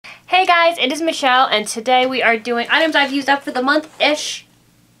Hey guys, it is Michelle, and today we are doing items I've used up for the month-ish.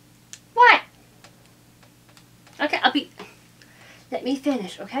 What? Okay, let me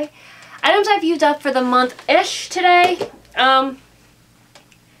finish, okay? Items I've used up for the month-ish today.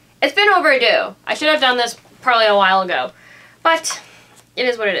 It's been overdue. I should have done this probably a while ago, but it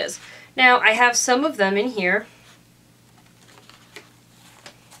is what it is. Now, I have some of them in here.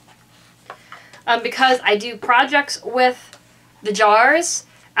 Because I do projects with the jars,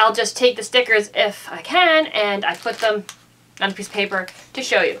 I'll just take the stickers if I can, and I put them on a piece of paper to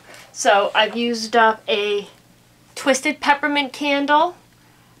show you. So I've used up a twisted peppermint candle.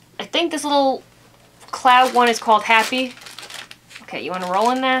 I think this little cloud one is called Happy. Okay, you want to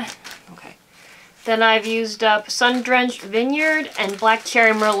roll in that? Okay. Then I've used up Sun-Drenched Vineyard and Black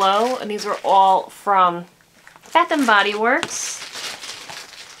Cherry Merlot, and these are all from Bath & Body Works.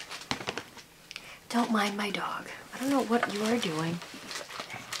 Don't mind my dog. I don't know what you are doing.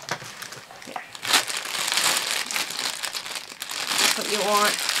 Here. That's what you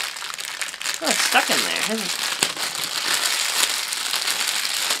want. Oh, it's stuck in there, isn't it?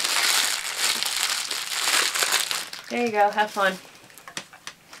 There you go. Have fun.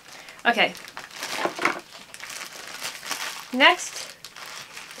 Okay. Next.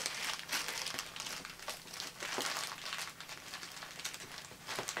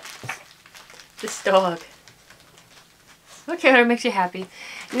 This dog. Okay, whatever makes you happy.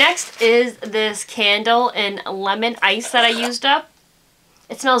 Next is this candle in lemon ice that I used up.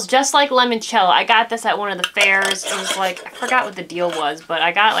 It smells just like limoncello. I got this at one of the fairs. It was like, I forgot what the deal was, but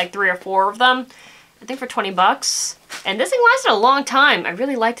I got like 3 or 4 of them. I think for 20 bucks. And this thing lasted a long time. I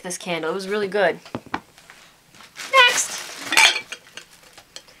really liked this candle. It was really good. Next.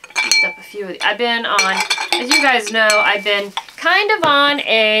 Used up a few of these. I've been on, as you guys know, I've been kind of on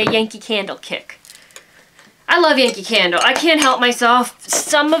a Yankee Candle kick. I love Yankee Candle. I can't help myself.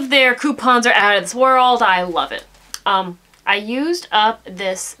 Some of their coupons are out of this world. I love it. I used up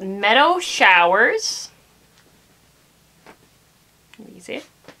this Meadow Showers. Can you see it?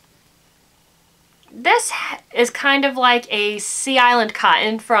 This is kind of like a Sea Island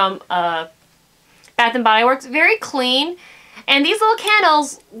cotton from Bath & Body Works. Very clean. And these little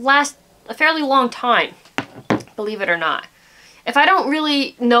candles last a fairly long time, believe it or not. If I don't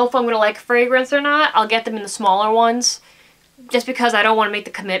really know if I'm going to like fragrance or not, I'll get them in the smaller ones. Just because I don't want to make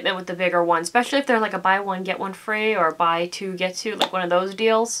the commitment with the bigger ones. Especially if they're like a buy one, get one free, or buy two, get two, like one of those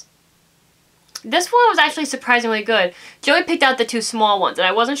deals. This one was actually surprisingly good. Joey picked out the 2 small ones, and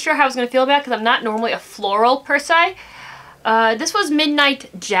I wasn't sure how I was going to feel about it because I'm not normally a floral per se. This was Midnight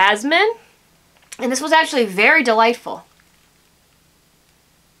Jasmine, and this was actually very delightful.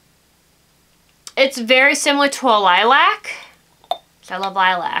 It's very similar to a lilac. I love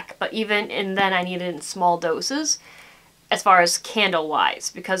lilac, but even in then I need it in small doses as far as candle wise,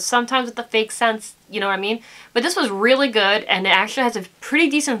 because sometimes with the fake scents, you know what I mean? But this was really good, and it actually has a pretty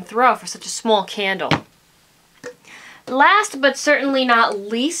decent throw for such a small candle. Last but certainly not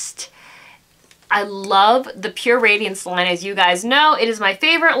least, I love the Pure Radiance line. As you guys know, it is my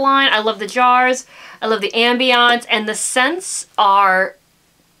favorite line. I love the jars, I love the ambiance, and the scents are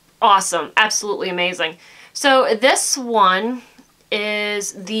awesome. Absolutely amazing. So this one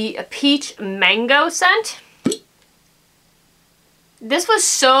is the Peach Mango scent. This was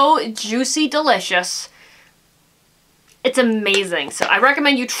so juicy delicious. It's amazing. So I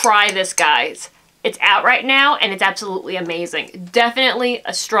recommend you try this, guys. It's out right now and it's absolutely amazing. Definitely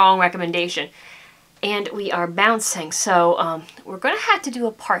a strong recommendation. And we are bouncing, so we're going to have to do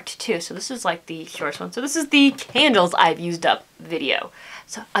a part 2. So this is like the shortest one. So this is the candles I've used up video.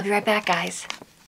 So I'll be right back, guys.